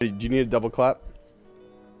Do you need a double clap?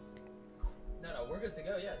 No, we're good to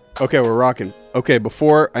go, yeah. Okay, we're rocking. Okay,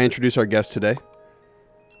 before I introduce our guest today,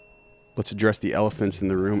 let's address the elephants in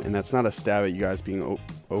the room. And that's not a stab at you guys being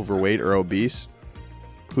overweight or obese.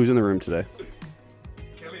 Who's in the room today?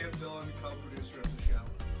 Kelly and Dylan, co-producer of the show.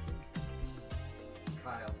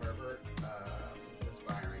 Kyle Herbert,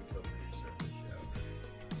 aspiring co-producer of the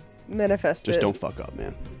show. Manifest Just it. don't fuck up,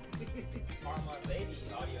 man. Armand Baby,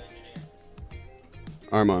 audio engineer.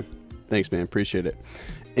 Armand, thanks, man. Appreciate it.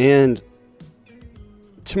 And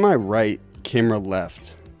to my right, camera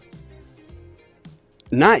left.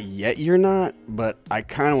 Not yet, you're not, but I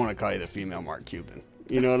kind of want to call you the female Mark Cuban.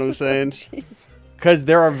 You know what I'm saying? Jeez. Because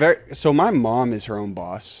there are so my mom is her own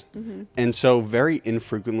boss. And so very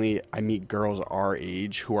infrequently I meet girls our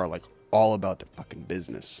age who are like all about the fucking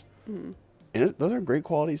business. And those are great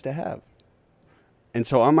qualities to have. And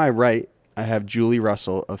so on my right, I have Julie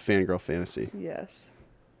Russell of Fangirl Fantasy. Yes.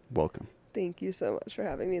 Welcome. Thank you so much for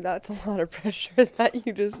having me. That's a lot of pressure that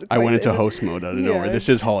you just I went into equated. host mode out of nowhere. Yeah. This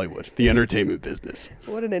is Hollywood, the entertainment business.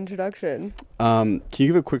 What an introduction. Can you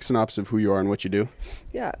give a quick synopsis of who you are and what you do?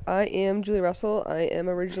 Yeah, I am Julie Russell. I am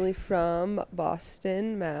originally from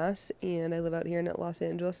Boston, Mass, and I live out here in Los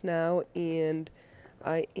Angeles now. And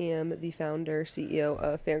I am the founder, CEO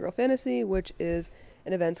of Fangirl Fantasy, which is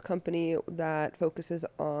an events company that focuses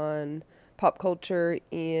on pop culture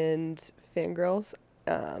and fangirls.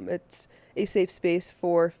 It's a safe space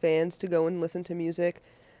for fans to go and listen to music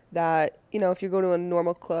that, you know, if you go to a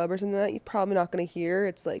normal club or something like that, you're probably not going to hear.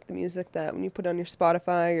 It's like the music that when you put on your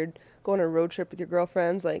Spotify or go on a road trip with your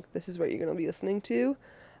girlfriends, like this is what you're going to be listening to.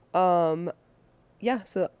 Yeah,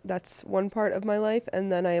 so that's one part of my life.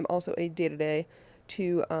 And then I am also a day-to-day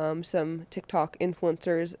to some TikTok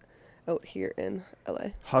influencers out here in LA.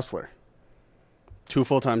 Hustler. 2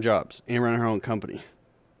 full-time jobs and running her own company.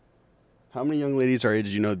 How many young ladies our age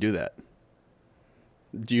do you know do that?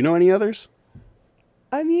 Do you know any others?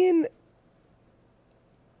 I mean,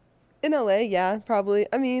 in LA, yeah, probably.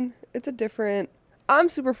 I mean, it's a different... I'm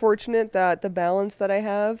super fortunate that the balance that I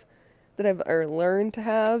have, that I've learned to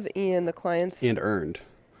have, and the clients... And earned.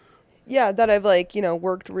 Yeah, that I've, like, you know,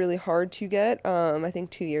 worked really hard to get. I think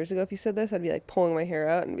 2 years ago, if you said this, I'd be, like, pulling my hair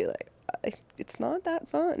out and be like, it's not that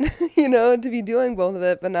fun, you know, to be doing both of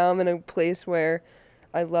it. But now I'm in a place where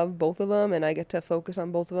I love both of them, and I get to focus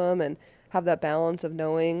on both of them and have that balance of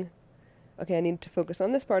knowing, okay, I need to focus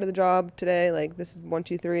on this part of the job today. Like, this is 1,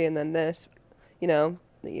 2, 3, and then this,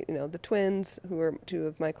 the twins, who are 2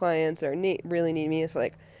 of my clients, really need me. It's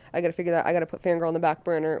like, I got to figure that, I got to put Fangirl on the back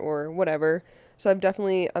burner or whatever. So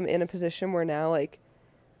I'm in a position where now, like,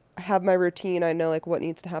 I have my routine. I know, like, what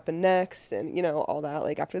needs to happen next and, you know, all that.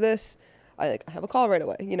 Like, after this, I have a call right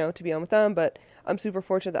away, you know, to be on with them. But I'm super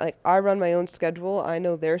fortunate that, like, I run my own schedule. I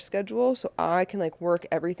know their schedule, so I can, like, work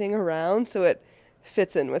everything around so it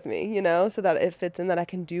fits in with me, you know, so that it fits in that I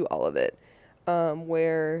can do all of it.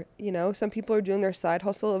 Where, you know, some people are doing their side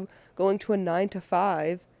hustle of going to a 9 to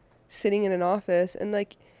 5, sitting in an office, and,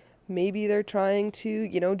 like, maybe they're trying to,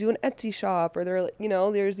 you know, do an Etsy shop, or they're, you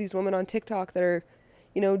know, there's these women on TikTok that are,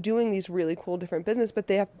 you know, doing these really cool different business, but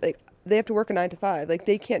they have to work a 9 to 5. Like,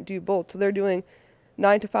 they can't do both. So they're doing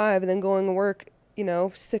 9 to 5 and then going to work, you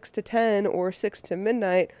know, 6 to 10 or 6 to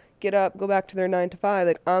midnight, get up, go back to their 9 to 5.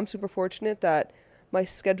 Like, I'm super fortunate that my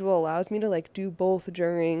schedule allows me to, like, do both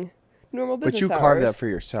during normal business hours. But you carve that for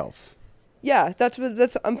yourself. Yeah,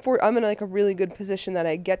 I'm in, like, a really good position that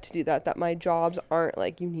I get to do that my jobs aren't,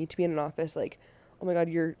 like, you need to be in an office, like, oh my God,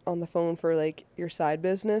 you're on the phone for, like, your side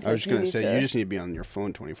business. I was like, just going to say, you just to need to be on your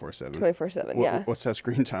phone 24/7. 24/7, yeah. What's that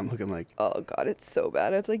screen time looking like? Oh God, it's so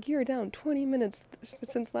bad. It's like, you're down 20 minutes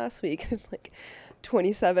since last week. It's like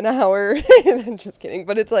 27 hour. I'm just kidding.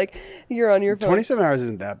 But it's like, you're on your phone. 27 hours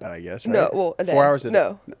isn't that bad, I guess, right? No, well, a day. 4 hours a day?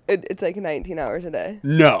 No, it's like 19 hours a day.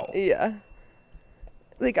 No. Yeah.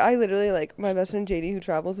 Like, I literally, like, my best friend JD, who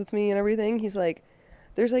travels with me and everything, he's like,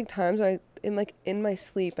 there's, like, times where I'm, like, in my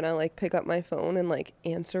sleep and I, like, pick up my phone and, like,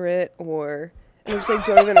 answer it, or, and I just, like,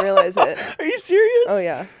 don't even realize it. Are you serious? Oh,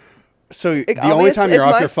 yeah. So Like, the only obvious- time you're if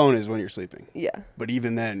off my- your phone is when you're sleeping. Yeah. But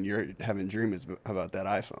even then, you're having dreams about that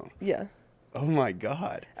iPhone. Yeah. Oh my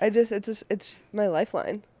God. It's my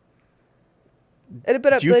lifeline.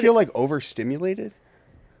 Do you feel like overstimulated?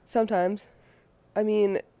 Sometimes. I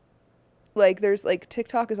mean, like, there's, like,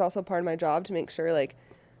 TikTok is also part of my job to make sure, like,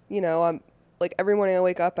 you know, I'm, like, every morning I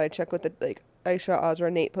wake up, I check what like, Aisha, Azra,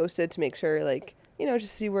 Nate posted to make sure, like, you know,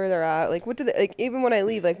 just see where they're at. Like, what did they, like, even when I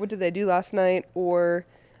leave, like, what did they do last night? Or,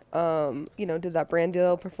 you know, did that brand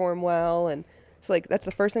deal perform well? And so, like, that's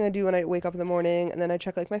the first thing I do when I wake up in the morning. And then I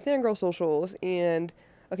check, like, my Fangirl socials and,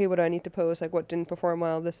 okay, what do I need to post? Like, what didn't perform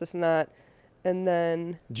well? This, and that. And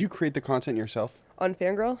then Did you create the content yourself? on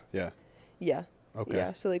Fangirl, Yeah. yeah. Okay.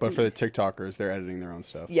 Yeah, so, like, but for the TikTokers, they're editing their own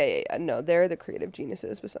stuff. Yeah. No, they're the creative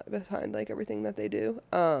geniuses behind like everything that they do.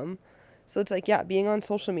 So it's like, yeah, being on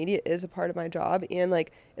social media is a part of my job, and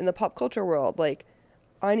like in the pop culture world, like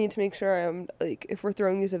I need to make sure I'm like, if we're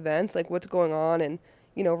throwing these events, like what's going on, and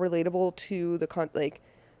relatable to the like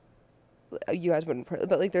you guys wouldn't,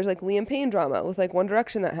 but like there's like Liam Payne drama with like One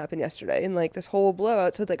Direction that happened yesterday, and like this whole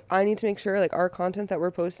blowout. So it's like I need to make sure like our content that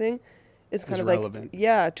we're posting is kind of relevant. like,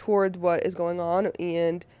 yeah, toward what is going on,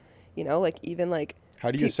 and like even like How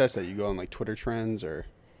do you assess that? You go on like Twitter trends or?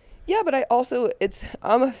 yeah, but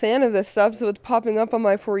I'm a fan of this stuff, so it's popping up on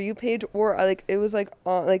my For You page, or it was like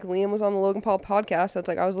Liam was on the Logan Paul podcast, so it's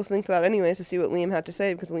like I was listening to that anyways to see what Liam had to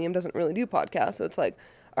say, because Liam doesn't really do podcasts, so it's like,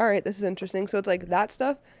 all right, this is interesting. So it's like that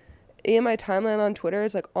stuff in my timeline on Twitter.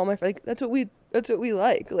 It's like all my that's what we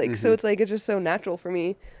like, Mm-hmm. So it's like it's just so natural for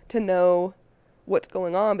me to know what's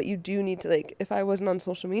going on. But you do need to, like, if I wasn't on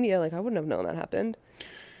social media, like I wouldn't have known that happened.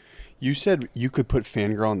 You said you could put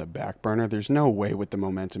Fangirl on the back burner. There's no way with the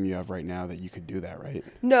momentum you have right now that you could do that, right?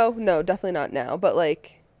 No, definitely not now. But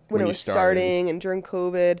like when it you was started. starting and during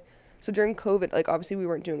COVID. So during COVID, like obviously we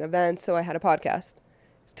weren't doing events, so I had a podcast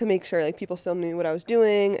to make sure like people still knew what I was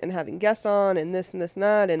doing and having guests on and this and this and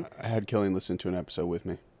that. And I had Killian listen to an episode with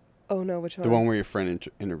me. oh no, which one? The one where your friend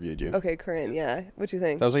interviewed you. Okay, Corinne. Yeah, what you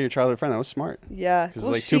think? That was like your childhood friend. That was smart. Yeah, Because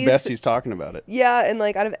like two besties talking about it. Yeah, and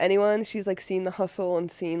like out of anyone, she's like seen the hustle and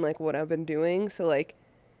seen like what I've been doing, so like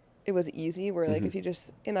it was easy. Where like if you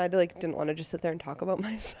just, and I like didn't want to just sit there and talk about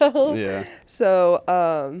myself. Yeah. So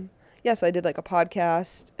yeah, so I did like a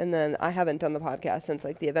podcast, and then I haven't done the podcast since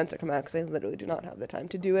like the events are come out, because I literally do not have the time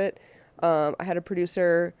to do it. I had a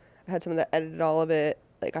producer. I had someone that edited all of it.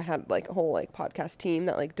 Like I had like a whole like podcast team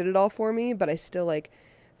that like did it all for me, but I still like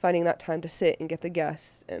finding that time to sit and get the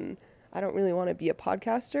guests. And I don't really want to be a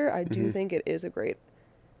podcaster. I do think it is a great,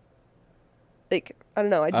 like, I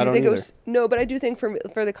don't know. I do think it was, no, but I do think for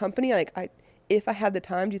the company, like if I had the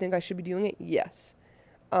time, do you think I should be doing it? Yes.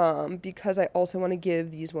 Because I also want to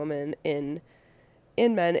give these women in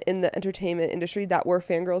men in the entertainment industry that were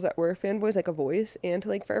fangirls, that were fanboys, like a voice, and to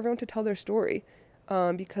like for everyone to tell their story.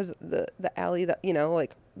 Because the alley that,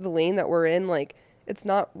 like the lane that we're in, like it's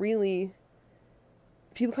not really,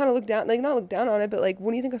 people kind of look down, like not look down on it, but like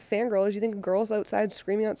when you think of fangirls, you think of girls outside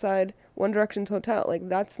screaming outside One Direction's hotel. Like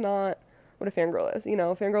that's not what a fangirl is.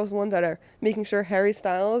 Fangirls are the ones that are making sure Harry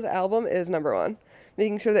Styles' album is number one,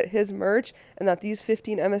 making sure that his merch and that these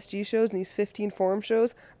 15 MSG shows and these 15 forum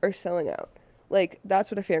shows are selling out. Like that's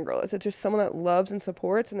what a fangirl is. It's just someone that loves and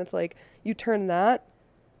supports, and it's like you turn that.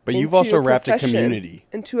 But you've also wrapped a profession community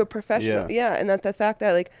into a professional. Yeah. And that the fact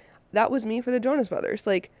that like that was me for the Jonas Brothers.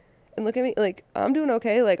 Like, and look at me, like I'm doing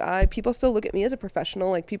okay. Like people still look at me as a professional.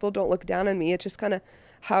 Like people don't look down on me. It's just kind of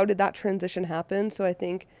how did that transition happen? So I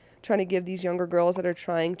think trying to give these younger girls that are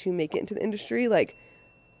trying to make it into the industry like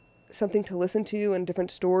something to listen to, and different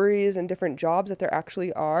stories and different jobs that there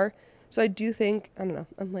actually are. So I do think, I don't know,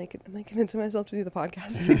 I'm like convincing myself to do the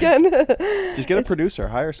podcast again. Just get a producer,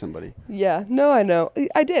 hire somebody. Yeah, no, I know.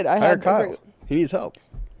 I did. I Hire had Kyle. He needs help.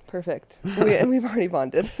 Perfect. And we've already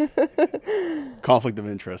bonded. Conflict of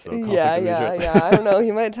interest, though. Yeah. I don't know.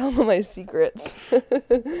 He might tell me my secrets.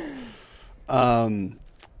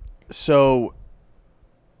 So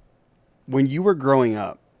when you were growing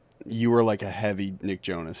up, you were like a heavy Nick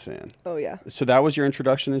Jonas fan. Oh, yeah. So that was your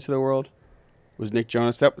introduction into the world? Was Nick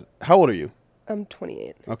Jonas? How old are you? I'm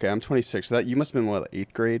 28. Okay, I'm 26. So that you must have been what, like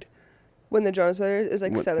 8th grade? When the Jonas Brothers is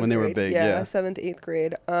like 7th grade. When they were big, yeah. 7th, 8th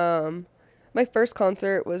grade. My first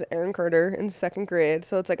concert was Aaron Carter in 2nd grade.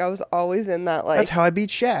 So it's like I was always in that like. That's how I beat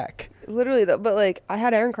Shaq. Literally, but like I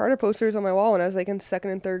had Aaron Carter posters on my wall when I was like in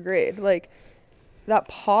 2nd and 3rd grade. Like that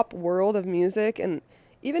pop world of music, and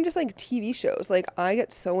even just like TV shows. Like I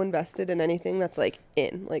get so invested in anything that's like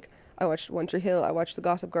in. Like I watched One Tree Hill. I watched The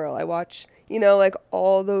Gossip Girl. I watch, like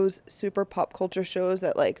all those super pop culture shows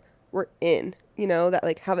that like we're in, that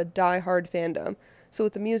like have a die-hard fandom. So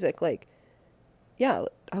with the music, like, yeah,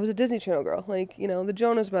 I was a Disney Channel girl. Like, the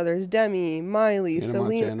Jonas Brothers, Demi, Miley,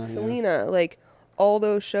 Montana, Selena, like all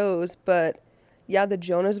those shows. But yeah, the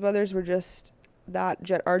Jonas Brothers were just that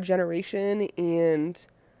our generation and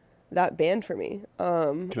that band for me.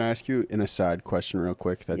 Can I ask you an aside question real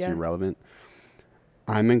quick that's Yeah. irrelevant?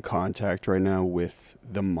 I'm in contact right now with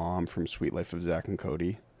the mom from Sweet Life of Zach and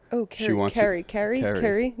Cody. Oh, Carrie.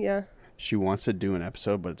 Carrie, yeah. She wants to do an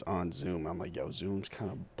episode, but it's on Zoom. I'm like, yo, Zoom's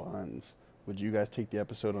kind of buns. Would you guys take the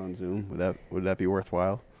episode on Zoom? Would that be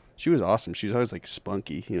worthwhile? She was awesome. She's always like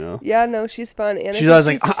spunky, Yeah, no, she's fun. And She's always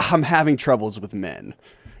like, I'm having troubles with men.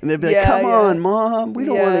 And they'd be like, Yeah, come yeah. on, Mom, we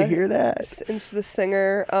don't want Yeah. to hear that. And the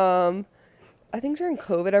singer. I think during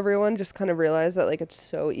COVID, everyone just kind of realized that like it's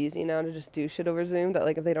so easy now to just do shit over Zoom that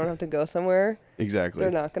like if they don't have to go somewhere, Exactly. they're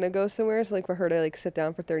not gonna go somewhere. So like for her to like sit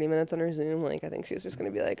down for 30 minutes on her Zoom, like I think she was just gonna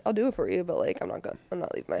be like, I'll do it for you, but like I'm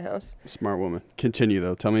not leaving my house. Smart woman. Continue,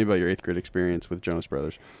 though. Tell me about your 8th grade experience with Jonas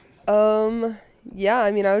Brothers. Yeah,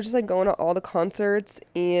 I mean, I was just like going to all the concerts,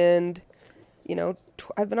 and you know,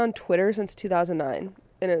 I've been on Twitter since 2009,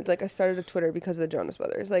 and it's like I started a Twitter because of the Jonas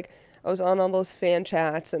Brothers. Like I was on all those fan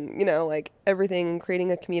chats and you know like everything and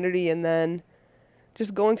creating a community, and then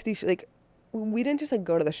just going to these like we didn't just like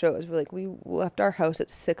go to the shows. We left our house at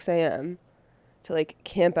 6 a.m. to like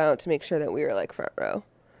camp out to make sure that we were like front row.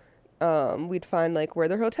 We'd find like where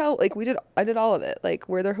their hotel like I did all of it, like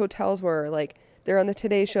where their hotels were, like they're on the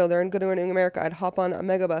Today Show, they're in Good Morning America. I'd hop on a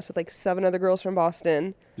megabus with like 7 other girls from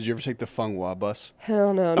Boston. Did you ever take the Fung Hua bus?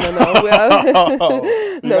 Hell no. You're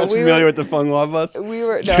No, not familiar with the Fung Hua bus? we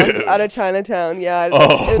were out of Chinatown. Yeah,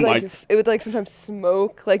 Oh, it would like sometimes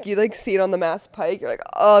smoke. Like you like see it on the Mass Pike. You're like,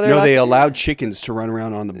 oh, they're No, not. they allowed chickens to run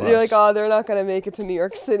around on the bus. You're like, oh, they're not gonna make it to New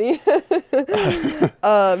York City.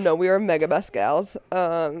 No, we were megabus gals.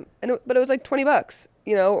 But it was like $20,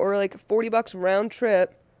 you know, or like $40 round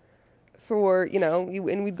trip. For, you know,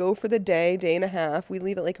 and we'd go for the day and a half. We'd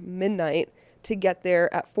leave at like midnight to get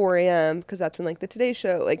there at 4 a.m. because that's when like the Today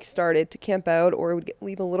Show like started to camp out, or we'd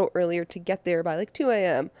leave a little earlier to get there by like 2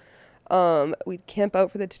 a.m. We'd camp out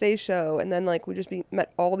for the Today Show, and then like we just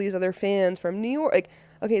met all these other fans from New York. Like,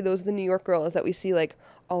 okay, those are the New York girls that we see like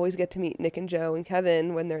always get to meet Nick and Joe and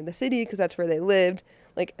Kevin when they're in the city because that's where they lived.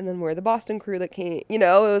 Like, and then we're the Boston crew that came, you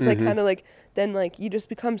know, it was like kind of like, then like you just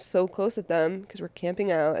become so close with them because we're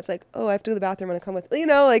camping out. It's like, oh, I have to go to the bathroom, I'm gonna come with, you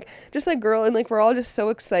know, like just like girl, and like we're all just so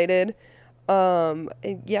excited. And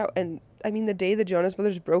yeah, and I mean the day the Jonas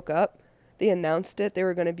Brothers broke up, they announced it. They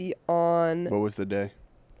were gonna be on What was the day?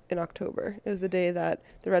 in October. It was the day that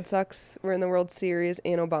the Red Sox were in the World Series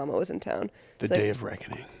and Obama was in town. The So, day like, of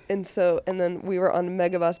reckoning. and then we were on a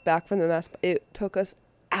megabus back from the Mass. It took us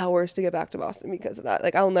hours to get back to Boston because of that.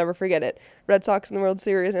 Like, I'll never forget it. Red Sox in the World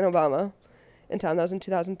Series and Obama in town. That was in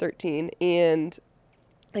 2013. And,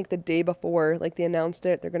 like, the day before, like, they announced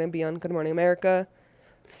it. They're going to be on Good Morning America.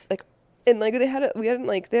 Like, and, like, they hadn't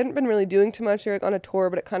been really doing too much. They were, like, on a tour,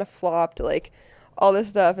 but it kind of flopped, like, all this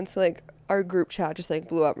stuff. And so, like, our group chat just, like,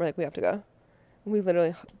 blew up. We're like, we have to go. And we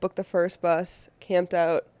literally booked the first bus, camped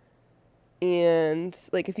out. And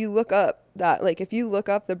like if you look up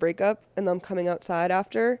the breakup and them coming outside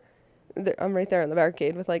after, I'm right there on the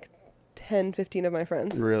barricade with like 10-15 of my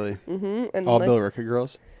friends. Really? And All like, Bill Ricka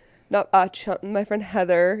girls? not my friend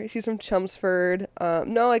Heather, she's from Chelmsford.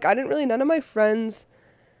 No, like I didn't really, none of my friends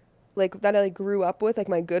like that I like grew up with, like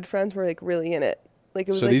my good friends were like really in it. Like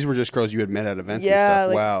it was So like, these were just girls you had met at events and yeah, stuff.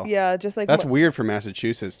 like, Wow. yeah, just like That's weird for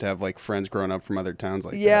Massachusetts to have like friends growing up from other towns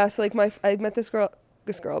like yeah, that. so like I met this girl,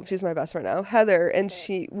 she's my best friend now, Heather, and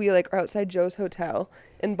we like are outside Joe's hotel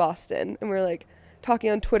in Boston, and we were like talking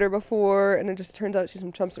on Twitter before, and it just turns out she's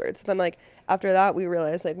from Chelmsford. So then like after that we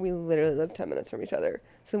realized like we literally live 10 minutes from each other,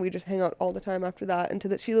 so we just hang out all the time after that.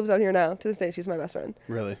 And she lives out here now. To this day, she's my best friend.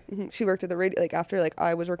 Really? She worked at the radio, like after like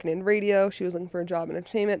I was working in radio, she was looking for a job in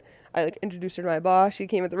entertainment. I like introduced her to my boss. She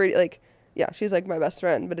came at the radio, like yeah, she's like my best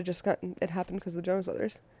friend. But it happened because of the Jonas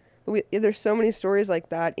Brothers. But there's so many stories like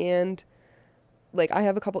that, and like I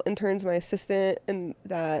have a couple interns, my assistant, and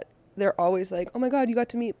that they're always like, oh my God, you got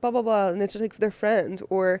to meet blah, blah, blah. And it's just like they're friends.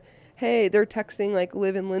 Or, hey, they're texting like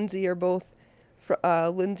Liv and Lindsay are both,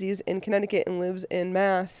 Lindsay's in Connecticut and lives in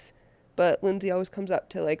Mass. But Lindsay always comes up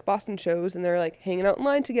to like Boston shows, and they're like hanging out in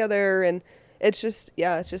line together. And it's just,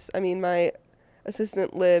 I mean, my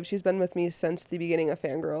assistant Liv, she's been with me since the beginning of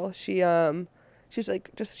Fangirl.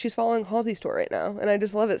 She's following Halsey's tour right now, and I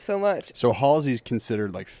just love it so much. So Halsey's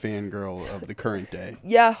considered like fangirl of the current day.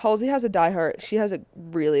 Yeah, Halsey has she has a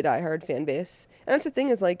really diehard fan base. And that's the thing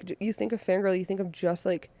is, like, you think of Fangirl, you think of just,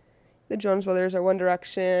 like, the Jonas Brothers or One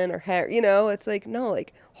Direction or Harry, you know? It's like, no,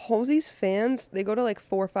 like, Halsey's fans, they go to, like,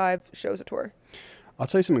 4 or 5 shows a tour. I'll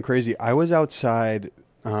tell you something crazy. I was outside,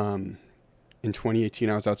 in 2018,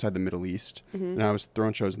 I was outside the Middle East, and I was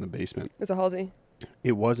throwing shows in the basement. It's a Halsey.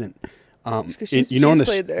 It wasn't. She's You know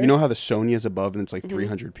played there. you know how the Sonya's above and it's like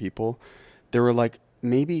 300 people? There were like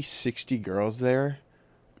maybe 60 girls there,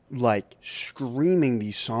 like screaming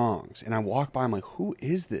these songs. And I walked by, I'm like, who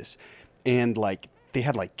is this? And like they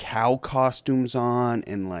had like cow costumes on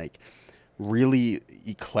and like really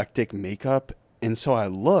eclectic makeup. And so I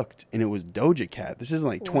looked, and it was Doja Cat. This is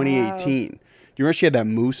like 2018. You remember she had that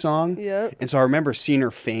Moo song? Yeah. And so I remember seeing her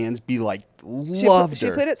fans be like, She loved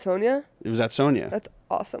her. played at Sonya? It was at Sonya. That's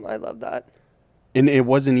awesome. I love that. And it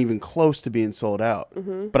wasn't even close to being sold out.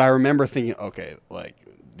 Mm-hmm. But I remember thinking, okay, like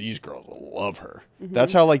these girls will love her.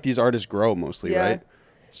 That's how like these artists grow mostly, Yeah. right?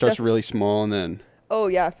 Starts Def- really small and then Oh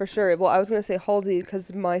yeah, for sure. Well, I was gonna say Halsey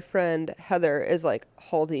because my friend Heather is like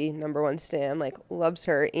Halsey #1 stan, like loves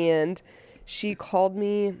her, and she called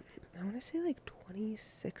me. I want to say like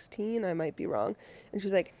 2016. I might be wrong. And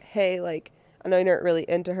she's like, "Hey, like I know you're not really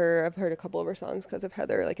into her. I've heard a couple of her songs because of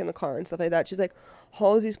Heather, like in the car and stuff like that." She's like,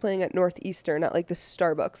 "Halsey's playing at Northeastern at like the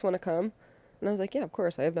Starbucks. Want to come?" And I was like, "Yeah, of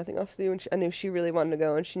course. I have nothing else to do." And I knew she really wanted to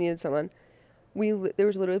go, and she needed someone. There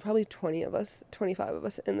was literally probably 20 of us, 25 of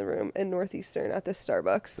us in the room in Northeastern at this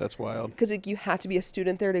Starbucks. that's wild. Because like you had to be a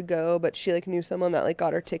student there to go, but she like knew someone that like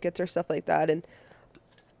got her tickets or stuff like that, and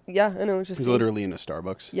yeah, and it was just He's literally in a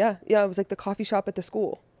Starbucks. yeah, it was like the coffee shop at the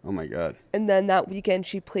school. Oh my God. And then that weekend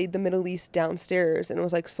she played the Middle East downstairs, and it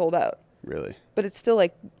was like sold out. Really? But it's still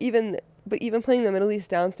like even playing the Middle East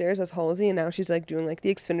downstairs as Halsey, and now she's like doing like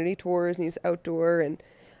the Xfinity tours and these outdoor, and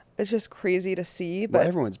it's just crazy to see. But But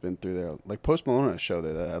everyone's been through there. Like Post Malone had a show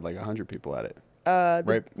there that had like 100 people at it. the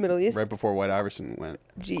right- Middle East, Right before White Iverson went.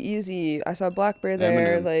 G-Eazy, I saw Black Bear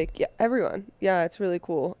there, Eminem. like yeah, everyone. Yeah, it's really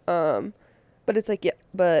cool. But it's like yeah,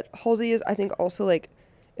 but Halsey is I think also like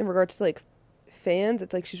in regards to like fans,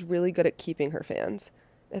 it's like she's really good at keeping her fans,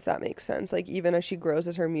 if that makes sense. Like even as she grows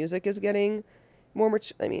as her music is getting more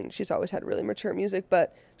I mean, she's always had really mature music,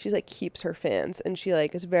 but she's like keeps her fans and she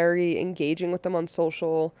like is very engaging with them on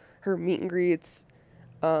social, her meet and greets,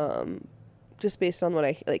 just based on what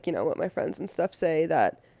I like, you know, what my friends and stuff say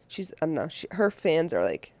that she's I don't know, her fans are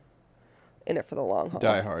like in it for the long haul.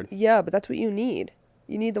 Die hard. Yeah, but that's what you need.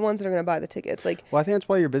 You need the ones that are going to buy the tickets. Like Well, I think that's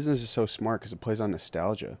why your business is so smart because it plays on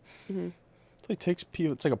nostalgia. It like takes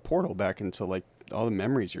people. It's like a portal back into like all the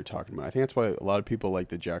memories you're talking about. I think that's why a lot of people like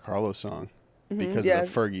the Jack Harlow song because yeah.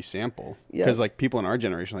 of the Fergie sample. Yeah. Because like people in our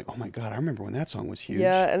generation, are like, oh my God, I remember when that song was huge.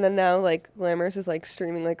 yeah, and then now like Glamorous is like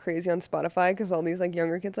streaming like crazy on Spotify because all these like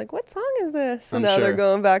younger kids like, what song is this? And I'm now they're sure.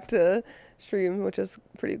 going back to stream, which is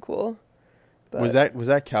pretty cool. But Was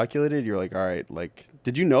that calculated? You're like, all right, like,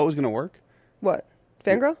 did you know it was gonna work? what?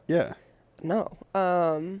 Fangirl? Yeah, No.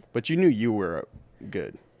 but you knew you were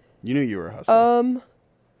good. You knew you were hustling.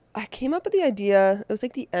 I came up with the idea. It was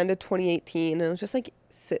like the end of 2018, and it was just like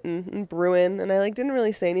sitting and brewing, and I like didn't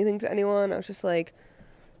really say anything to anyone. I was just like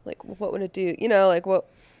what would it do? You know, like what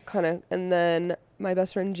kind of. And then my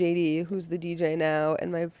best friend JD, who's the DJ now,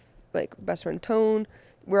 and my like best friend Tone,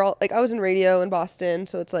 we're all like I was in radio in Boston,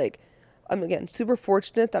 so it's like I'm again super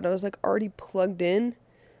fortunate that I was like already plugged in.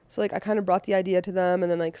 So like I kind of brought the idea to them,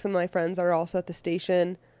 and then like some of my friends are also at the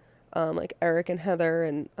station. Like Eric and Heather,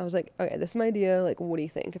 and I was like, okay, this is my idea. Like, what do you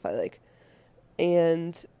think if I like?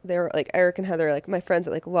 And they were like, Eric and Heather, like my friends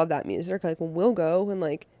that like love that music, like, well, we'll go, and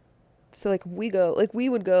like, so like we go, like we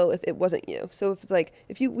would go if it wasn't you. So if it's like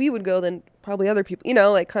we would go, then probably other people, you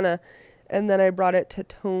know, like kind of. And then I brought it to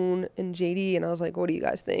Tone and JD, and I was like, what do you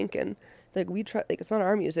guys think? And like we try, like it's not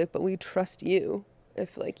our music, but we trust you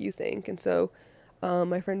if like you think. And so,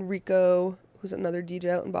 my friend Rico, who's another DJ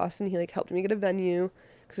out in Boston, he like helped me get a venue.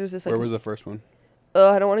 Cause there's this like, Where was the first one?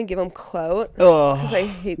 I don't want to give them clout Oh, because I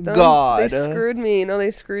hate them. God. They screwed me. No, they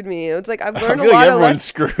screwed me. It's like I've I learned a feel like lot of everyone lessons.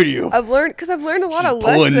 screwed you. I've learned a lot of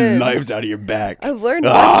Pulling lessons. knives out of your back. I've learned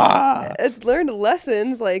Ah! it's learned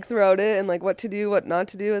lessons like throughout it and like what to do, what not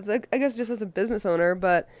to do. It's like I guess just as a business owner,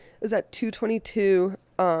 but it was at 222,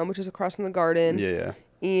 which is across from the garden. Yeah.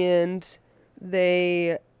 And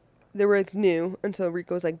they were like new, and so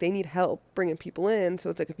Rico was like they need help bringing people in. So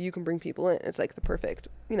it's like if you can bring people in, it's like the perfect,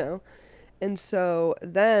 you know. And so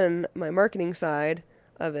then my marketing side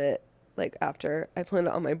of it, like after I planned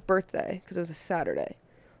it on my birthday because it was a Saturday.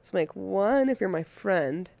 So I'm like, one, if you're my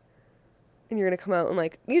friend and you're going to come out and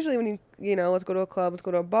like, usually when you know, let's go to a club, let's go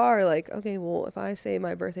to a bar, like, okay, well, if I say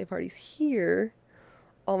my birthday party's here,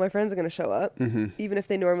 all my friends are going to show up, even if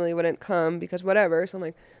they normally wouldn't come because whatever. So I'm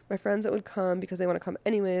like, my friends that would come because they want to come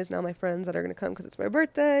anyways, now my friends that are going to come because it's my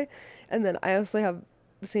birthday. And then I also have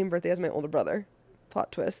the same birthday as my older brother. Plot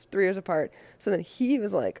twist, 3 years apart. So then he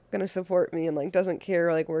was like gonna support me and like doesn't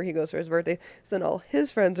care like where he goes for his birthday. So then all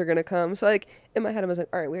his friends are gonna come. So like in my head I was like,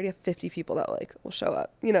 all right, we already have 50 people that like will show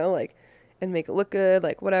up, you know, like and make it look good,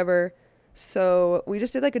 like whatever. So we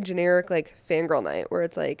just did like a generic like fangirl night where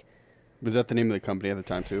it's like Was that the name of the company at the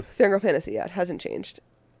time too? Fangirl Fantasy. Yeah, it hasn't changed.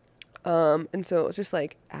 And so it was just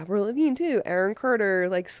like Avril Lavigne too, Aaron Carter,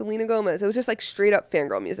 like Selena Gomez. It was just like straight up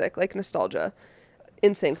fangirl music, like nostalgia.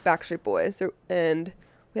 NSYNC, Backstreet Boys, and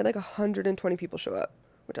we had like 120 people show up,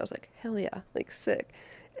 which I was like, hell yeah, like sick.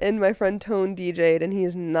 And my friend Tone DJ'd, and he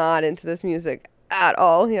is not into this music at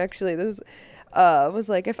all. He actually, was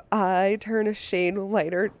like, if I turn a shade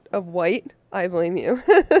lighter of white, I blame you.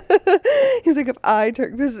 He's like, if I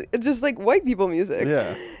turn, because it's just like white people music.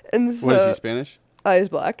 Yeah. And so What is he, Spanish? I was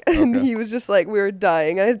black. And Okay. he was just like, we were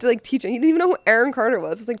dying. I had to like teach him. He didn't even know who Aaron Carter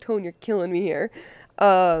was. It's like, Tone, you're killing me here.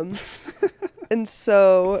 And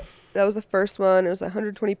so that was the first one. It was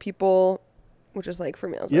 120 people, which is like, for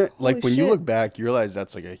me, I was Yeah, like, like holy when you shit. look back, you realize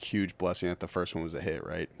that's like a huge blessing that the first one was a hit,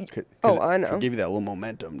 right? Oh, I know. It gave you that little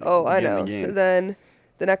momentum. to Oh, I get in the know. game. So then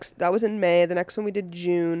that was in May. The next one we did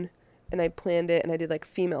June, and I planned it, and I did like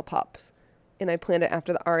female pops. And I planned it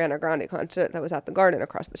after the Ariana Grande concert that was at the Garden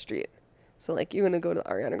across the street. So like, you're going to go to the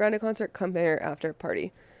Ariana Grande concert, come here after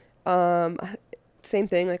party. Same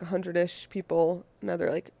thing, like 100-ish people,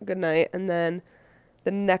 another like good night. And then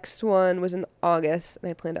the next one was in August,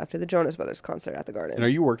 and I planned after the Jonas Brothers concert at the Garden. And are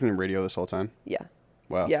you working in radio this whole time? Yeah.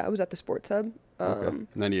 Wow. Yeah, I was at the Sports Hub. Okay.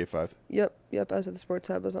 98.5. Yep. I was at the Sports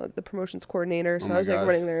Hub. I was the promotions coordinator, so Oh I my was like God.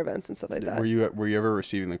 running their events and stuff like that. Were you ever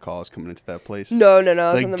receiving the calls coming into that place? No. I was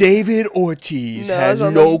Like on the, David Ortiz No, I has was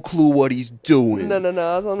on no the- clue what he's doing. No.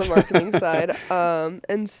 I was on the marketing side.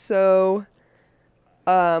 And so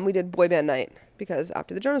we did boy band night because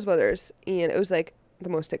after the Jonas Brothers, and it was like the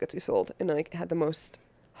most tickets we sold, and like it had the most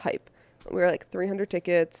hype. We were like 300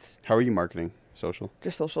 tickets, How are you marketing? Social?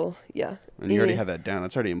 just social. Yeah. And you already Yeah. have that down.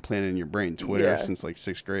 That's already implanted in your brain. Twitter Yeah. since like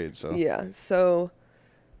 6th grade. So Yeah. So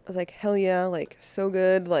I was like, hell yeah, like so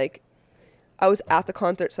good. Like I was at the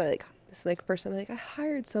concert, so I like this is like first time I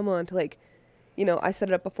hired someone to like, I set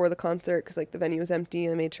it up before the concert because like the venue was empty.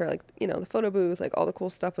 I made sure like the photo booth, like all the cool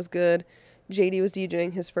stuff was good. JD was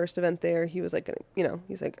DJing his first event there. He was like gonna,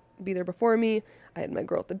 he's like be there before me. I had my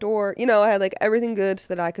girl at the door. I had like everything good so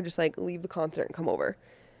that I could just like leave the concert and come over.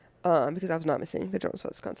 Because I was not missing the Jonas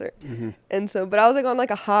Brothers concert. And so, but I was like on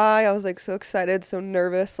like a high. I was like so excited, so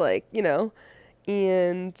nervous, like,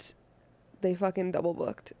 and they fucking double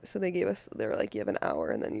booked. So they were like, you have an hour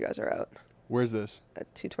and then you guys are out where's this?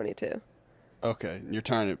 at 2:22. Okay, you're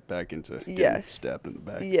tying it back into getting Yes. stabbed in the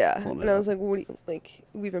back. Yeah. pulling it And I up. was like, what do you, like,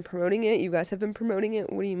 we've been promoting it. You guys have been promoting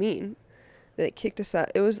it. What do you mean? They like, kicked us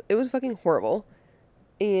out. It was fucking horrible.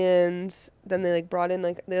 And then they like brought in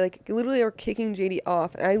like they like literally were kicking JD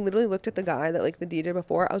off, and I literally looked at the guy that like the DJ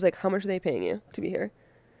before. I was like, how much are they paying you to be here?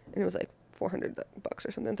 And it was like $400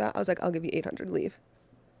 or something like that. I was like, I'll give you 800, leave.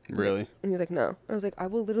 Really? And he was like, no. I was like, I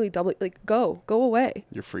will literally double, like, go away.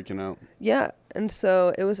 You're freaking out. Yeah. And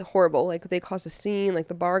so it was horrible. Like they caused a scene. Like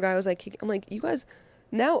the bar guy was like, I'm like, you guys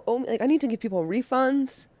now owe me, like I need to give people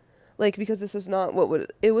refunds, like because this was not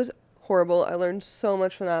it was horrible. I learned so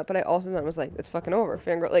much from that, but I also then was like, it's fucking over.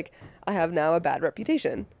 Fangirl, like I have now a bad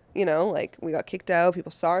reputation. Like we got kicked out.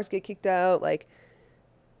 People saw us get kicked out. Like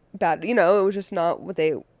bad. It was just not what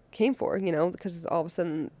they came for. Because all of a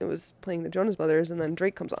sudden it was playing the Jonas Brothers, and then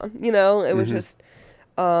Drake comes on. It was just.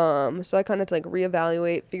 So I kind of had to like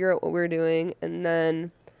reevaluate, figure out what we were doing, and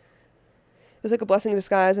then it was like a blessing in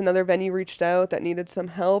disguise. Another venue reached out that needed some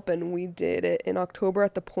help, and we did it in October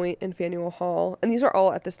at the Point in Faneuil Hall. And these are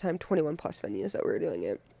all at this time 21 plus venues that we were doing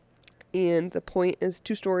it. And the Point is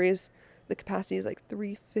 2 stories. The capacity is like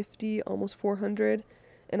 350, almost 400.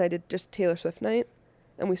 And I did just Taylor Swift night,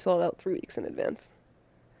 and we sold out 3 weeks in advance.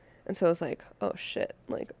 And so I was like, oh shit,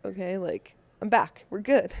 like, okay, like I'm back, we're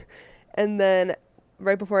good. And then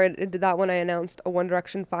right before I did that one, I announced a One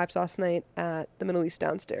Direction 5 Sauce night at the Middle East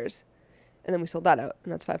downstairs. And then we sold that out,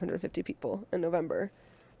 and that's 550 people in November.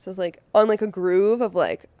 So it's like on like a groove of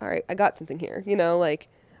like, all right, I got something here, like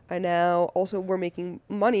I now also we're making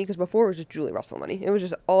money, because before it was just Julie Russell money. It was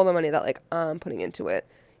just all the money that like I'm putting into it.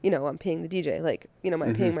 I'm paying the DJ, like,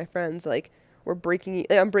 I'm paying my friends, like I'm breaking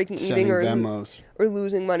Sending even demos. or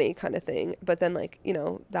losing money kind of thing. But then like,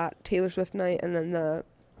 that Taylor Swift night and then the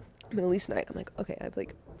Middle East night, I'm like, okay, I have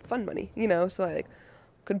like fun money, so I like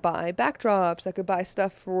could buy backdrops, I could buy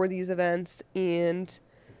stuff for these events. And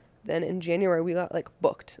then in January we got like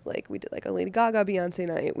booked, like we did like a Lady Gaga Beyonce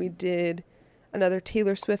night, we did another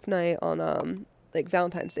Taylor Swift night on like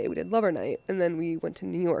Valentine's Day, we did Lover Night, and then we went to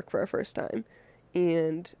New York for our first time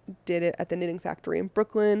and did it at the Knitting Factory in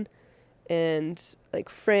Brooklyn. And like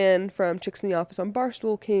Fran from Chicks in the Office on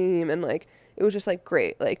Barstool came, and like it was just like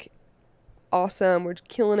great, like awesome, we're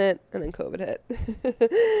killing it. And then COVID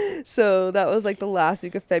hit. So that was like the last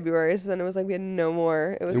week of February. So then it was like we had no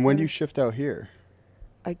more. It was And when do kinda- you shift out here?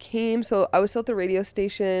 so I was still at the radio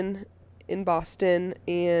station in Boston,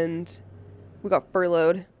 and we got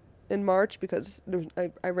furloughed in March because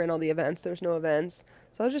I ran all the events. There was no events.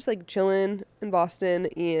 So I was just like chilling in Boston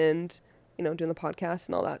and, doing the podcast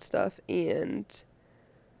and all that stuff. And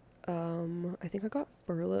I think I got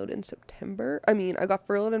furloughed in September. I got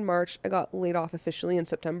furloughed in March. I got laid off officially in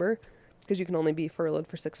September because you can only be furloughed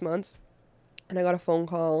for 6 months. And I got a phone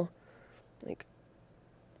call like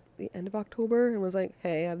the end of October and was like,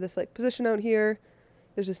 hey, I have this like position out here.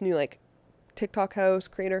 There's this new like TikTok house,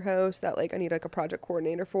 creator house that like I need like a project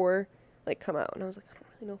coordinator for. Like, come out. And I was like, I don't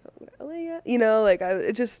really know if I'm going to LA yet. You know, like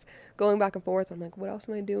it just going back and forth. I'm like, what else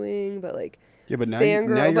am I doing? But like, Yeah, but now, fangirl,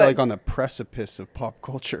 now you're but- like on the precipice of pop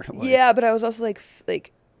culture. Like, yeah, but I was also like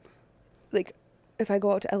if I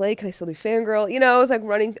go out to LA, can I still be fangirl? You know, I was like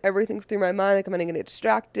running everything through my mind. Like, am I going to get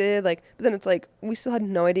distracted? Like, but then it's like, we still had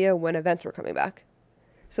no idea when events were coming back.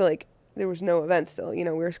 So like, there was no events still, you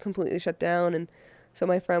know, we were completely shut down. And so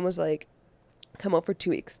my friend was like, come out for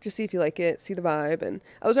 2 weeks, just see if you like it, see the vibe. And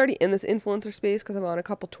I was already in this influencer space because I'm on a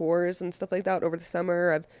couple tours and stuff like that over the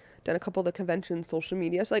summer. I've done a couple of the conventions, social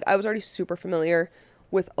media. So like, I was already super familiar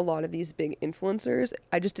with a lot of these big influencers.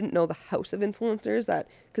 I just didn't know the house of influencers that,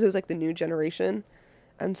 because it was like the new generation.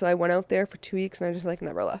 And so I went out there for 2 weeks and I just like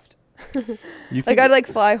never left. You Like think, I'd like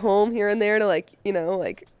fly home here and there to like, you know,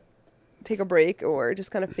 like take a break or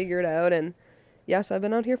just kind of figure it out. And yeah, so I've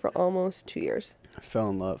been out here for almost 2 years. I fell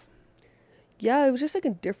in love. Yeah, it was just like a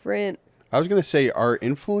different, I was gonna say, are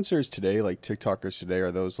influencers today, like TikTokers today,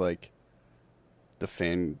 are those like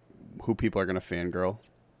who people are gonna fangirl?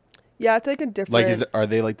 yeah, it's like a different, Like, are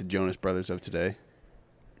they like the Jonas Brothers of today?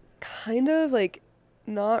 kind of like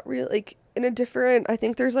not really like in a different, I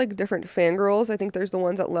think there's like different fangirls. I think there's the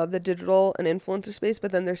ones that love the digital and influencer space,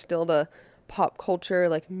 but then there's still the pop culture,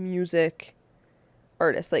 like music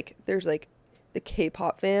artists. Like there's like the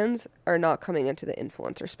K-pop fans are not coming into the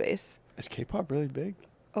influencer space. Is K-pop really big?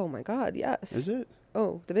 Oh my God, yes. Is it?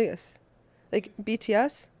 Oh, the biggest. Like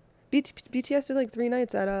BTS. BTS did like 3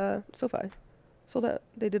 nights at SoFi. Sold out.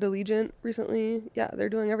 They did Allegiant recently. Yeah, they're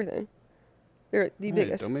doing everything. They're the Hey,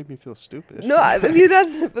 biggest. don't make me feel stupid. No, I mean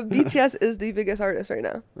but BTS is the biggest artist right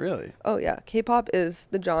now. Really? Oh yeah, K-pop is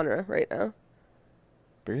the genre right now.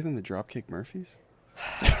 Bigger than the Dropkick Murphys?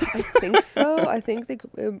 I think so. I think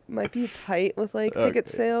it might be tight with like ticket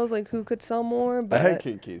Okay. sales, like who could sell more. I But had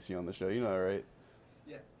Kate Casey on the show. You know that, right?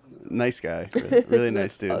 Yeah. Nice guy. Really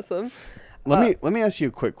nice dude. awesome. Let me ask you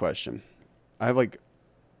a quick question. I have like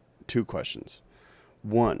 2 questions.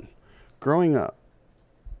 One, growing up,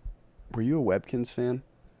 were you a Webkins fan?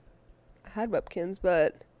 I had Webkins,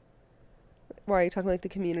 but why are you talking like the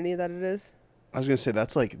community that it is? I was gonna say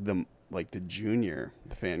that's like the junior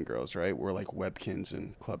fangirls, right? We're like Webkins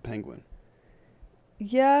and Club Penguin.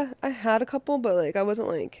 Yeah, I had a couple, but like I wasn't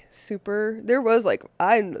like super. There was like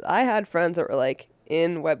I had friends that were like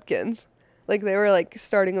in Webkins, like they were like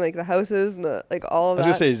starting like the houses and the like all I of was that.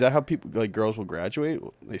 gonna say, is that how people like girls will graduate?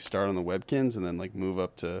 They start on the Webkins and then like move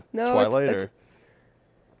up to No, Twilight, it's- or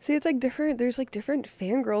See, it's like different. There's like different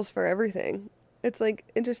fangirls for everything. It's like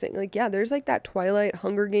interesting. Like yeah, there's like that Twilight,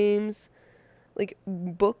 Hunger Games, like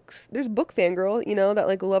books. There's book fangirl, you know, that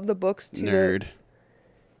like love the books to the. nerd.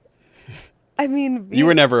 I mean, You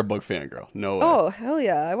were never a book fangirl. No way. Oh, hell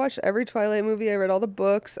yeah. I watched every Twilight movie. I read all the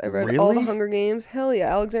books. I read all the Really? Hunger Games. Hell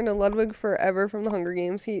yeah. Alexander Ludwig forever from the Hunger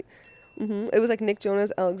Games. It was like Nick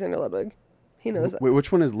Jonas, Alexander Ludwig. He knows that. Wait,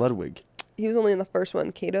 which one is Ludwig? He was only in the first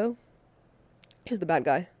one, Kato. He was the bad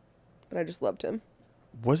guy. But I just loved him.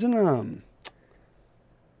 Wasn't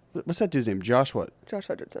what's that dude's name? Josh what? Josh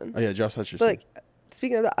Hutcherson. Oh yeah, Josh Hutcherson. But like,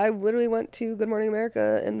 speaking of that, I literally went to Good Morning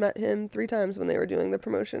America and met him 3 times when they were doing the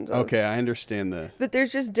promotions. Okay, I understand the. But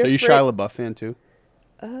there's just So different. you Shia LaBeouf fan too?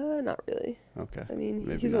 Not really. Okay. I mean,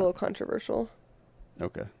 Maybe he's not. a little controversial.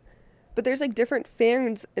 Okay. But there's like different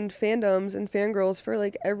fans and fandoms and fangirls for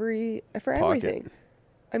like for Pocket. everything.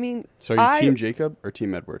 I mean, So are you Team Jacob or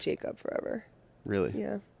Team Edward? Jacob forever. Really?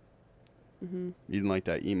 Yeah. You didn't like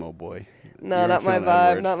that emo boy. No, You were not my feeling vibe.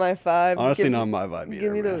 Edward. Not my vibe. Honestly, Give- not my vibe either.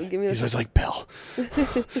 give me the- man. give me the- He's always like, Belle,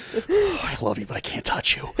 I love you, but I can't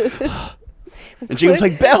touch you. And James was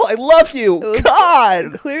like, Belle, I love you.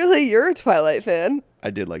 God. Clearly, you're a Twilight fan. I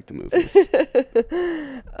did like the movies.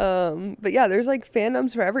 But yeah, there's like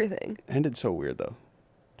fandoms for everything. Ended so weird though.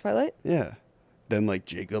 Twilight Yeah. Then like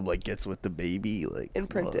Jacob like gets with the baby like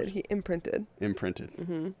imprinted. blood. He imprinted.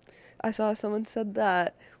 Imprinted. I saw someone said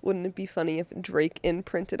that. Wouldn't it be funny if Drake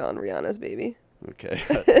imprinted on Rihanna's baby? Okay.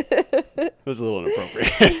 It was a little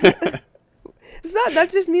inappropriate. It's not. That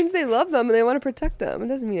just means they love them and they want to protect them. It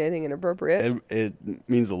doesn't mean anything inappropriate. it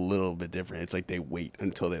means a little bit different. It's like they wait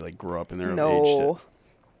until they like grow up and they're of age. No.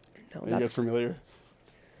 No, Are you guys that's familiar?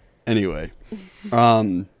 Anyway,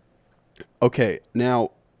 okay.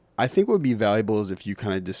 Now, I think what would be valuable is if you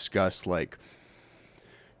kind of discuss like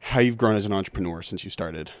how you've grown as an entrepreneur since you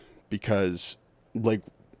started, because like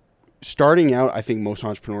starting out, I think most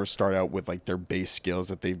entrepreneurs start out with like their base skills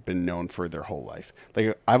that they've been known for their whole life.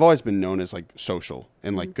 Like I've always been known as like social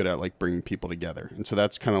and like good at like bringing people together. And so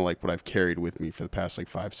that's kind of like what I've carried with me for the past like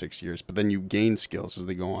 5-6 years. But then you gain skills as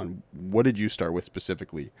they go on. What did you start with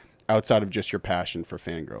specifically outside of just your passion for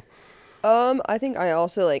Fangirl? I think I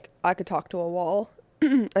also like I could talk to a wall.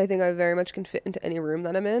 I think I very much can fit into any room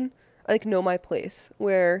that I'm in. I like know my place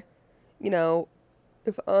where, you know,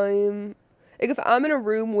 if I'm in a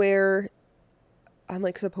room where I'm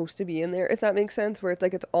like supposed to be in there, if that makes sense, where it's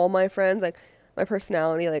like it's all my friends, like my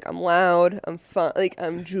personality, like I'm loud, I'm fun, like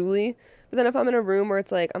I'm Julie. But then if I'm in a room where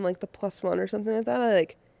it's like I'm like the +1 or something like that, I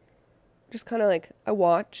like just kind of like I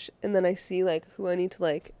watch and then I see like who I need to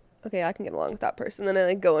like, okay, I can get along with that person. Then I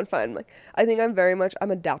like go and find like I think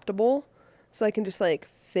I'm adaptable, so I can just like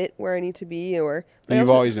fit where I need to be. Or And you've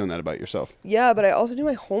always known that about yourself. yeah, but I also do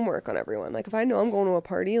my homework on everyone. Like if I know I'm going to a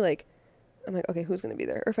party, like I'm like, okay, who's gonna be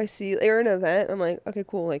there? Or if I see or an event, I'm like, okay,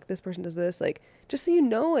 cool, like this person does this, like just so you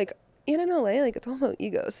know, like in LA, like it's all about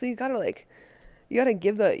ego. So you gotta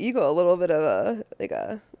give the ego a little bit of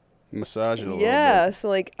a Massage it a little bit. yeah. So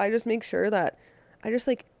like I just make sure that I just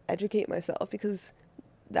like educate myself, because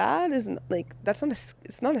that is like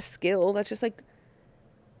it's not a skill. That's just like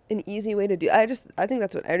an easy way to do. I think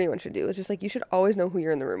that's what anyone should do. It's just like you should always know who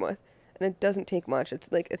you're in the room with. And it doesn't take much.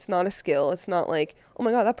 It's like it's not a skill. It's not like, oh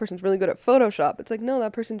my god, that person's really good at Photoshop. It's like, no,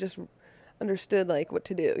 that person just understood like what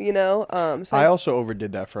to do, you know? So I also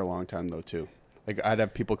overdid that for a long time though too. Like I'd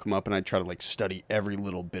have people come up and I'd try to like study every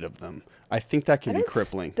little bit of them. I think that can be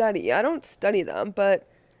crippling. I don't study them, but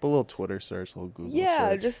A little Twitter search, a little Google yeah,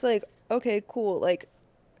 search. just like, okay, cool. Like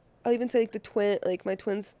I'll even say like my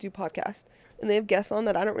twins do podcasts and they have guests on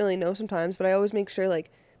that I don't really know sometimes, but I always make sure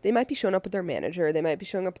like they might be showing up with their manager, they might be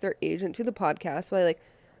showing up with their agent to the podcast. So I like,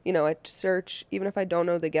 you know, I search, even if I don't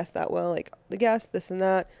know the guest that well, like the guest, this and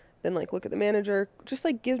that, then like look at the manager, just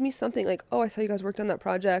like give me something like, oh, I saw you guys worked on that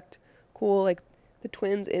project. Cool. Like the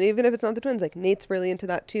twins, and even if it's not the twins, like Nate's really into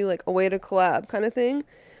that too, like a way to collab kind of thing.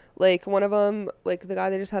 Like one of them, like the guy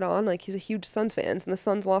they just had on, like he's a huge Suns fan, and the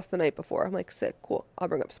Suns lost the night before. I'm like, sick, cool. I'll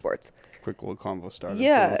bring up sports. Quick little convo starter.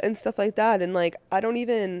 Yeah, Cool. and stuff like that. And like I don't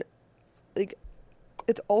even like.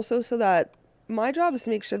 It's also so that my job is to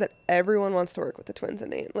make sure that everyone wants to work with the twins and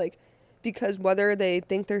Nate, like because whether they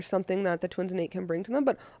think there's something that the twins and Nate can bring to them,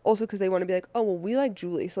 but also because they want to be like, oh well, we like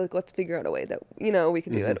Julie, so like let's figure out a way that you know we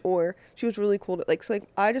can do it, or she was really cool to like. So like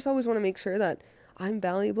I just always want to make sure that I'm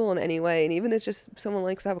valuable in any way, and even if it's just someone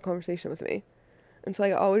likes to have a conversation with me, and so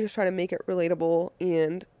I always just try to make it relatable.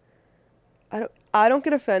 And I don't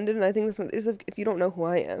get offended, and I think this is if you don't know who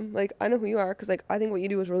I am, like I know who you are, because like I think what you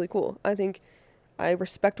do is really cool. I think I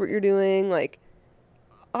respect what you're doing, like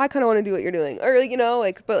I kind of want to do what you're doing, or like, you know,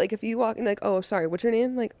 like, but like if you walk in like, oh sorry, what's your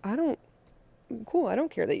name, like I don't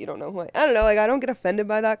care that you don't know who I don't know, like I don't get offended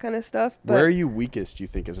by that kind of stuff. But Where are you weakest, do you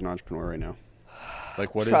think, as an entrepreneur right now?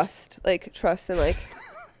 Like what trust and like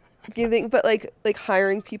giving, but like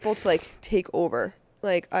hiring people to like take over,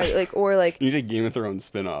 like I like, or like You need a Game of Thrones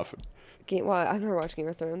spinoff. why I've never watched Game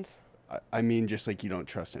of Thrones. I mean, just like you don't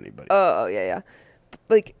trust anybody. Oh yeah.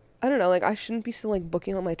 Like I don't know, like I shouldn't be still like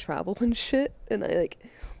booking all my travel and shit, and I like,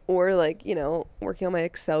 or like, you know, working on my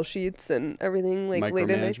Excel sheets and everything like late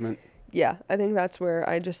at night. Micromanagement. Yeah, I think that's where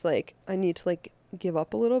I just like I need to like give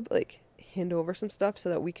up a little bit, like hand over some stuff so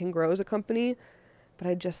that we can grow as a company. But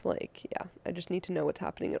I just like, yeah, I just need to know what's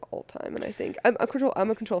happening at all time, and I think I'm a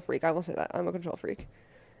control freak. I will say that I'm a control freak.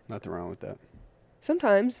 Nothing wrong with that.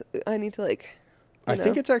 Sometimes I need to like. I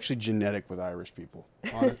think it's actually genetic with Irish people.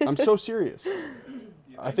 I'm so serious.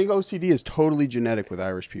 I think OCD is totally genetic with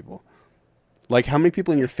Irish people. Like, how many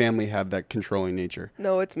people in your family have that controlling nature?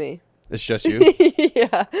 No, it's me. It's just you?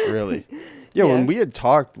 Yeah. Really? Yeah, Yeah. when we had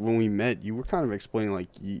talked, when we met, you were kind of explaining, like,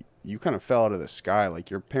 you kind of fell out of the sky.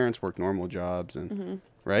 Like, your parents worked normal jobs, and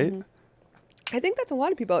right? I think that's a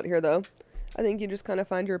lot of people out here, though. I think you just kind of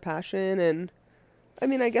find your passion, and I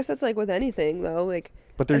mean, I guess that's like with anything, though. Like,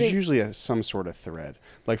 But there's usually some sort of thread.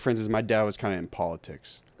 Like, for instance, my dad was kind of in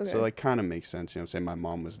politics. Okay. So, like, kind of makes sense. You know what I'm saying? My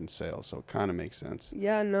mom was in sales, so it kind of makes sense.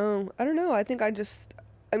 yeah, no, I don't know. I think I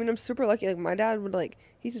mean, I'm super lucky. Like, my dad would like,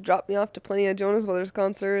 he used to drop me off to plenty of Jonas Brothers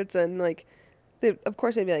concerts, and like, of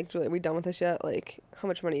course they'd be like, Julie, are we done with this yet? Like, how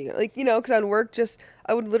much money are you gonna, like, you know, because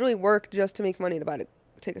I would literally work just to make money to buy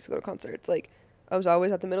tickets to go to concerts. Like, I was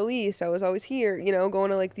always at the Middle East. I was always here, you know, going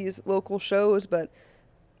to like these local shows, but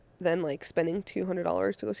then like spending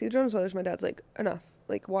 $200 to go see the Jonas Brothers, my dad's like, enough.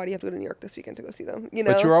 Like, why do you have to go to New York this weekend to go see them? You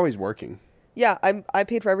know? But you're always working. Yeah, I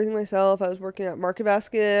paid for everything myself. I was working at Market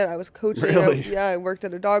Basket. I was coaching. Really? I worked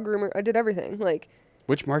at a dog groomer. I did everything. Like,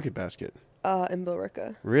 Which Market Basket? In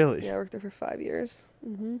Billerica. Really? Yeah, I worked there for 5 years.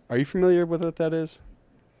 Mm-hmm. Are you familiar with what that is?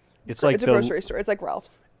 It's like It's a grocery store. It's like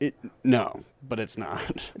Ralph's. No, but it's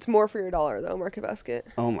not. It's more for your dollar though, Market Basket.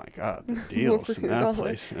 Oh my God, the deals for in your that dollar.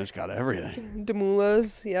 place, and it's got everything.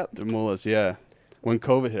 Demoulas, yep. The mullahs, yeah. When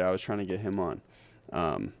COVID hit, I was trying to get him on,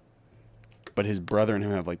 but his brother and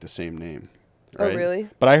him have like the same name. Right? Oh, really?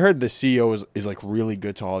 But I heard the CEO is like really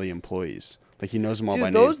good to all the employees. Like he knows them all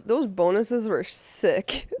by Dude, name. those bonuses were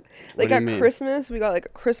sick. What Like do you at mean? Christmas, we got like a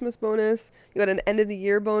Christmas bonus. You got an end of the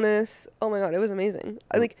year bonus. Oh my God, it was amazing.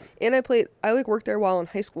 I worked there while in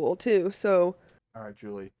high school too. So All right,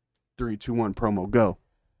 Julie. 3, 2, 1, promo, go.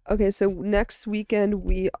 okay, so next weekend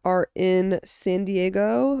we are in San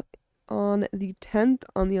Diego on the 10th.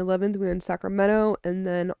 On the 11th, we're in Sacramento. And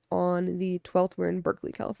then on the 12th, we're in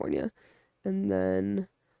Berkeley, California. And then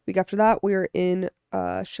week after that, we're in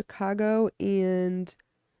Chicago and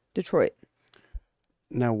Detroit.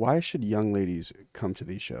 Now, why should young ladies come to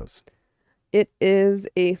these shows? It is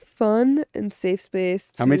a fun and safe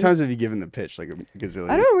space. How many times have you given the pitch? Like a gazillion?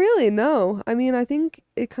 I don't really know. I mean, I think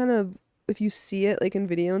it kind of, if you see it like in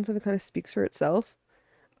video and stuff, it kind of speaks for itself.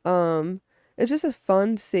 It's just a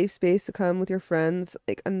fun, safe space to come with your friends,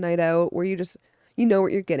 like a night out where you just, you know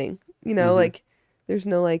what you're getting. You know, Mhm. like there's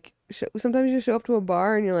no like, sometimes you show up to a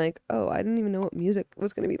bar and you're like, oh, I didn't even know what music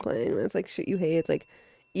was going to be playing. And it's like shit you hate. It's like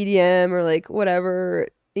EDM or like whatever.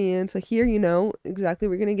 And it's like here, you know exactly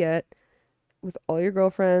what you're going to get with all your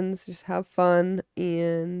girlfriends. Just have fun.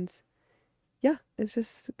 And yeah, it's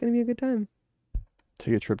just going to be a good time.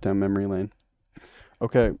 Take a trip down memory lane.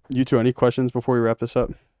 Okay, you two, any questions before we wrap this up?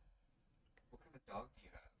 What kind of dog do you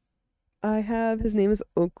have? I have, his name is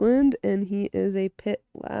Oakland, and he is a pit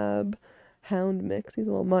lab hound mix. He's a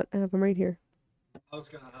little mutt. I have him right here. I was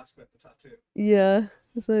gonna ask about the tattoo. Yeah,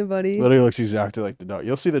 that's my buddy. Literally looks exactly like the dog.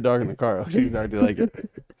 You'll see the dog in the car. It looks exactly like it.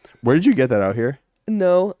 Where did you get that out here?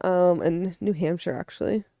 No, in New Hampshire,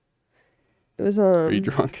 actually. It was, Are you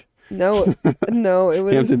drunk? no, no, it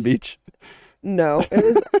was. Hampton Beach? No, it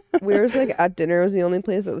was, we were just like at dinner. It was the only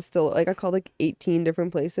place that was still, like, I called like 18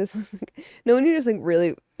 different places. I was like, no, when you just like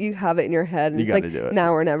really, you have it in your head and You it's gotta like do it.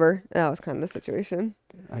 now or never. That was kind of the situation.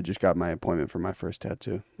 I just got my appointment for my first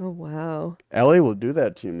tattoo. Oh, wow. LA will do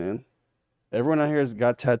that to you, man. Everyone out here has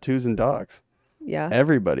got tattoos and dogs. Yeah.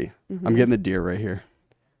 Everybody. I'm Mhm. getting the deer right here.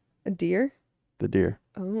 A deer? The deer.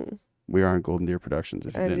 Oh, We are on Golden Deer Productions,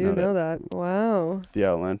 if you I didn't do know know that. that. Wow. The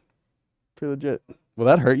outline. Pretty legit. Will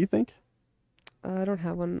that hurt, you think? I don't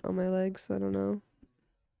have one on my leg, so I don't know.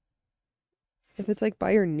 If it's like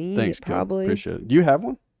by your knee, Thanks, Kid. probably. Appreciate it. Do you have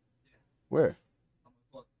one? Where?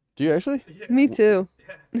 What? Do you actually? Yeah. Me too.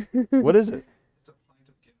 Yeah. What is it? It's a pint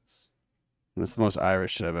of Guinness. That's the most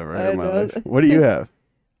Irish shit I've ever heard I in my know. life. What do you have?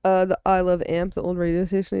 The I Love Amp, the old radio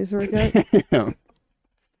station I used to work at. Damn.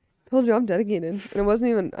 Told you I'm dedicated, and it wasn't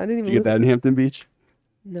even. I didn't Did even. you get that in Hampton Beach?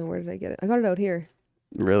 No, where did I get it? I got it out here.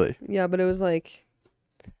 Really? Yeah, but it was like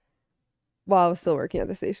while I was still working at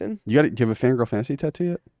the station. Do you have a Fangirl Fantasy tattoo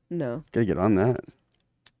yet? No. Gotta get on that.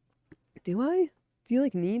 Do I? Do you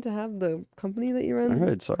like need to have the company that you All run?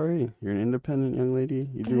 right, sorry. You're an independent young lady.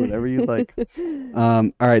 You do whatever you like.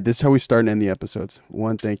 All right, this is how we start and end the episodes.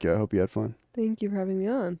 One, thank you. I hope you had fun. Thank you for having me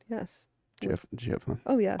on. Yes. Did you have fun?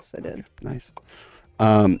 Oh yes, I did. Okay, nice.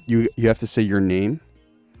 You have to say your name,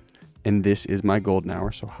 and this is my golden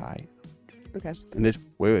hour. So hi, Okay. and this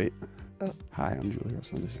wait. Oh. Hi, I'm Julie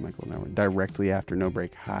Russell. And this is my golden hour. Directly after no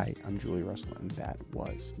break. Hi, I'm Julie Russell, and that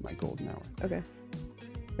was my golden hour. Okay.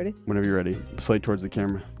 Whenever you're ready, slide towards the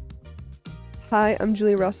camera. Hi, I'm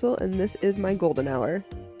Julie Russell, and this is my golden hour.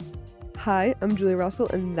 Hi, I'm Julie Russell,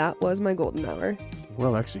 and that was my golden hour.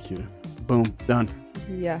 Well executed. Boom, done.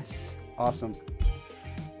 Yes. Awesome.